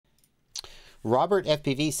Robert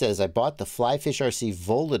FPV says, I bought the Flyfish RC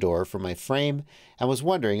Volador for my frame and was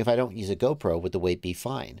wondering if I don't use a GoPro, would the weight be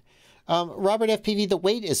fine? Robert FPV, the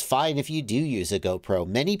weight is fine if you do use a GoPro.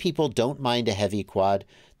 Many people don't mind a heavy quad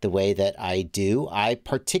the way that I do. I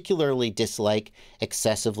particularly dislike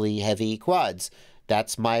excessively heavy quads.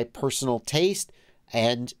 That's my personal taste,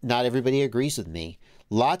 and not everybody agrees with me.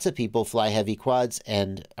 Lots of people fly heavy quads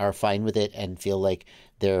and are fine with it and feel like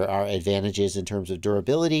there are advantages in terms of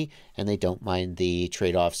durability, and they don't mind the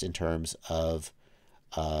trade-offs in terms of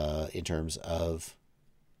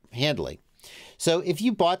handling. So if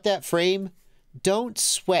you bought that frame, don't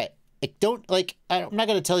sweat. I'm not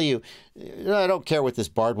going to tell you, I don't care what this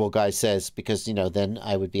Bardwell guy says, because, you know, then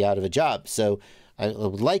I would be out of a job. So I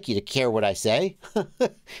would like you to care what I say,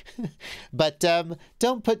 but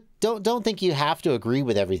don't think you have to agree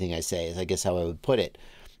with everything I say, is I guess how I would put it.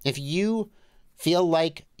 If you feel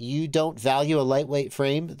like you don't value a lightweight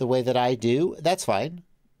frame the way that I do, that's fine.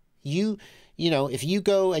 You know, if you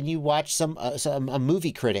go and you watch a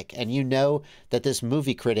movie critic and you know that this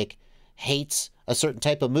movie critic hates a certain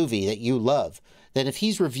type of movie that you love, then if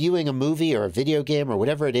he's reviewing a movie or a video game or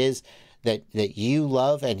whatever it is that you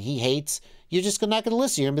love and he hates, you're just not going to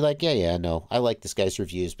listen. You're going to be like, yeah, no, I like this guy's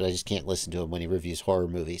reviews, but I just can't listen to him when he reviews horror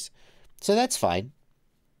movies. So that's fine.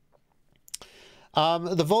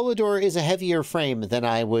 The Volador is a heavier frame than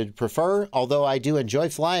I would prefer, although I do enjoy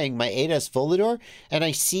flying my 8S Volador, and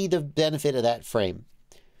I see the benefit of that frame.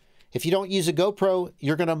 If you don't use a GoPro,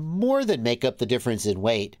 you're going to more than make up the difference in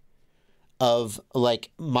weight of,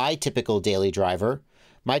 like, my typical daily driver.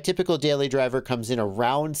 My typical daily driver comes in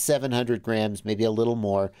around 700 grams, maybe a little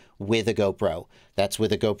more, with a GoPro. That's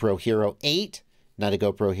with a GoPro Hero 8, not a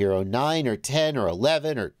GoPro Hero 9 or 10 or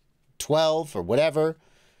 11 or 12 or whatever.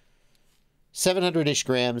 700-ish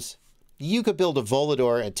grams. You could build a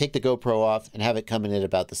Volador and take the GoPro off and have it come in at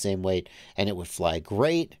about the same weight, and it would fly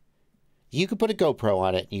great. You could put a GoPro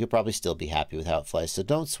on it, and you could probably still be happy with how it flies, so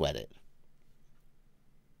don't sweat it.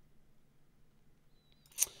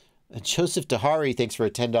 Joseph Dahari, thanks for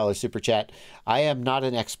a $10 super chat. I am not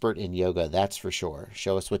an expert in yoga, that's for sure.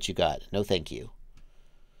 Show us what you got. No, thank you.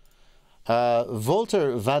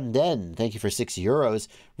 Volter Van Den, thank you for €6.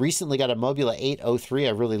 Recently got a Mobula 803.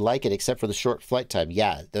 I really like it, except for the short flight time.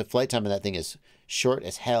 Yeah, the flight time of that thing is short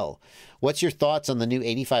as hell. What's your thoughts on the new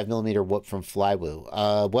 85mm whoop from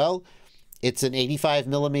Flywoo? Well, it's an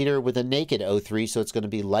 85mm with a naked 03, so it's going to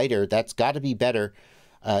be lighter. That's got to be better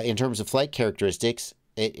in terms of flight characteristics.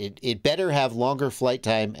 It better have longer flight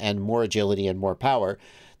time and more agility and more power.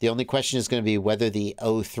 The only question is going to be whether the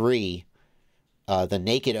 03, the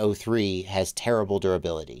naked 03, has terrible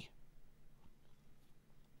durability.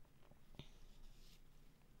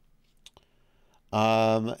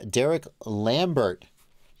 Derek Lambert,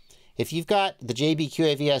 if you've got the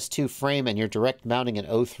JBQAVS2 frame and you're direct mounting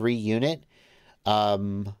an 03 unit, I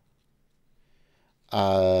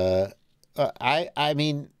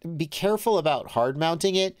mean, be careful about hard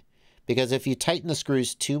mounting it, because if you tighten the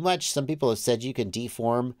screws too much, some people have said you can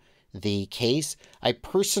deform the case. I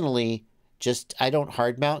personally I don't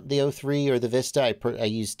hard mount the 03 or the Vista. I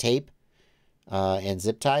use tape and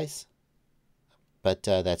zip ties, but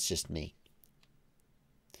that's just me.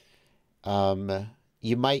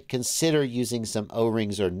 You might consider using some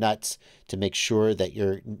O-rings or nuts to make sure that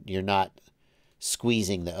you're not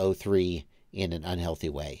squeezing the 03 in an unhealthy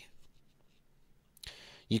way.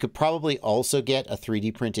 You could probably also get a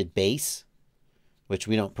 3D printed base, which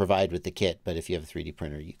we don't provide with the kit, but if you have a 3D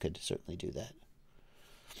printer, you could certainly do that.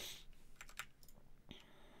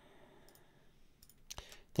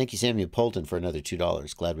 Thank you, Samuel Polton, for another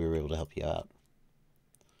 $2. Glad we were able to help you out.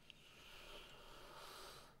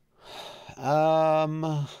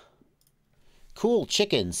 Cool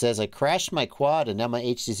Chicken says, I crashed my quad and now my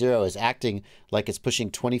HD0 is acting like it's pushing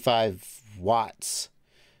 25 watts.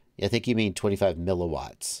 I think you mean 25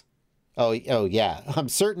 milliwatts. Oh yeah. I'm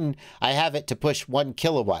certain I have it to push 1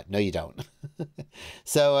 kilowatt. No, you don't.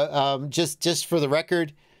 So just for the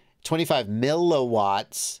record, 25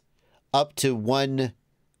 milliwatts up to 1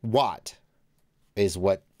 watt is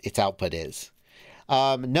what its output is.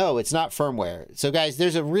 No, it's not firmware. So guys,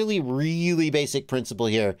 there's a really, really basic principle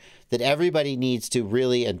here that everybody needs to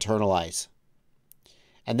really internalize.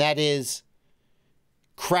 And that is,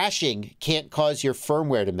 crashing can't cause your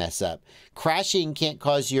firmware to mess up. Crashing can't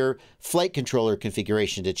cause your flight controller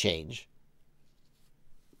configuration to change.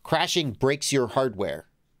 Crashing breaks your hardware.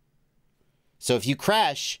 So if you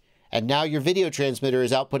crash and now your video transmitter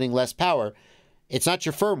is outputting less power, it's not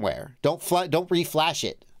your firmware. Don't reflash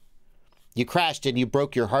it. You crashed and you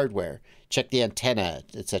broke your hardware. Check the antenna,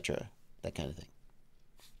 etc. That kind of thing.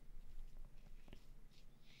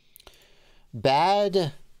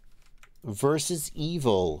 Bad versus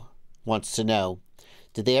Evil wants to know,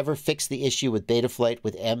 did they ever fix the issue with Betaflight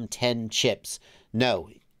with M10 chips? No.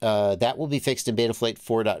 That will be fixed in Betaflight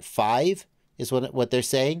 4.5 is what they're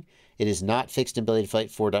saying. It is not fixed in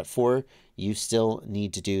Betaflight 4.4. You still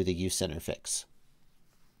need to do the use center fix.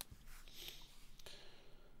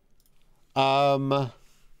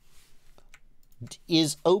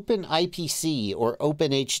 Is OpenIPC or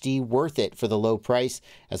OpenHD worth it for the low price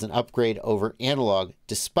as an upgrade over analog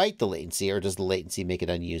despite the latency, or does the latency make it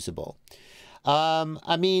unusable?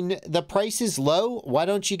 I mean, the price is low. Why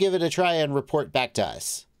don't you give it a try and report back to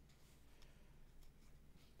us?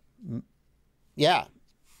 Yeah.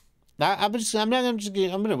 I'm going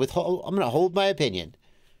to hold my opinion.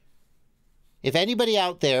 If anybody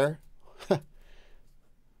out there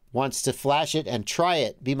wants to flash it and try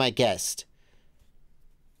it, be my guest.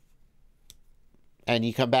 And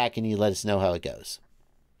you come back and you let us know how it goes.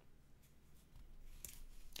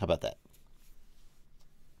 How about that?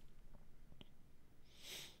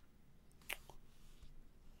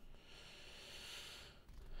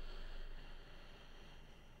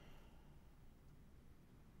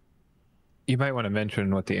 You might want to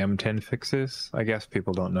mention what the M10 fix is. I guess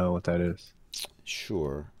people don't know what that is.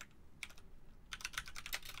 Sure.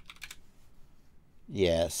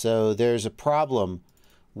 Yeah, so there's a problem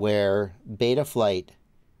where Betaflight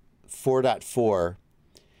 4.4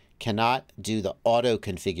 cannot do the auto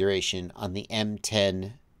configuration on the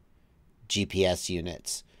M10 GPS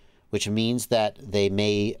units, which means that they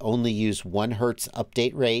may only use 1 Hertz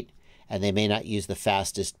update rate and they may not use the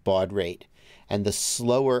fastest baud rate. And the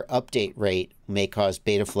slower update rate may cause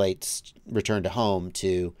Betaflight's return to home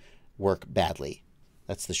to work badly.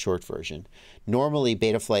 That's the short version. Normally,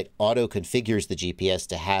 Betaflight auto configures the GPS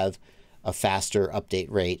to have a faster update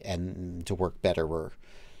rate and to work better.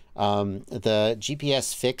 The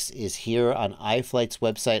GPS fix is here on iFlight's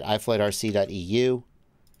website, iflightrc.eu.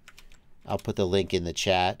 I'll put the link in the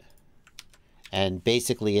chat. And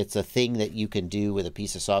basically, it's a thing that you can do with a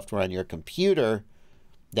piece of software on your computer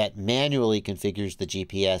that manually configures the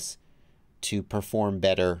GPS to perform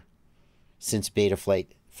better, since Betaflight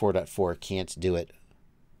 4.4 can't do it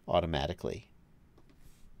automatically.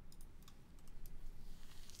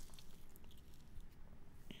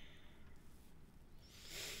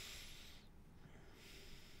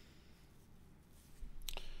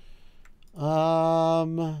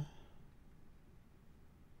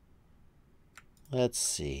 Let's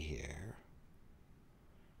see here.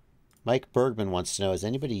 Mike Bergman wants to know, has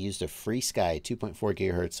anybody used a FreeSky 2.4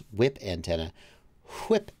 gigahertz whip antenna?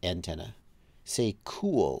 Whip antenna. Say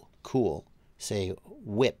cool, cool. Say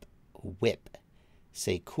whip, whip.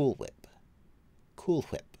 Say cool whip. Cool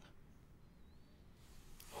whip.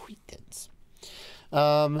 Wheatens.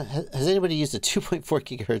 Has anybody used a 2.4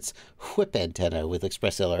 gigahertz whip antenna with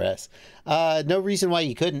Express LRS? No reason why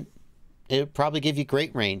you couldn't. It would probably give you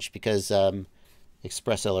great range because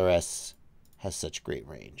Express LRS has such great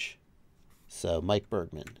range. So Mike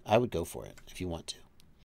Bergman, I would go for it if you want to.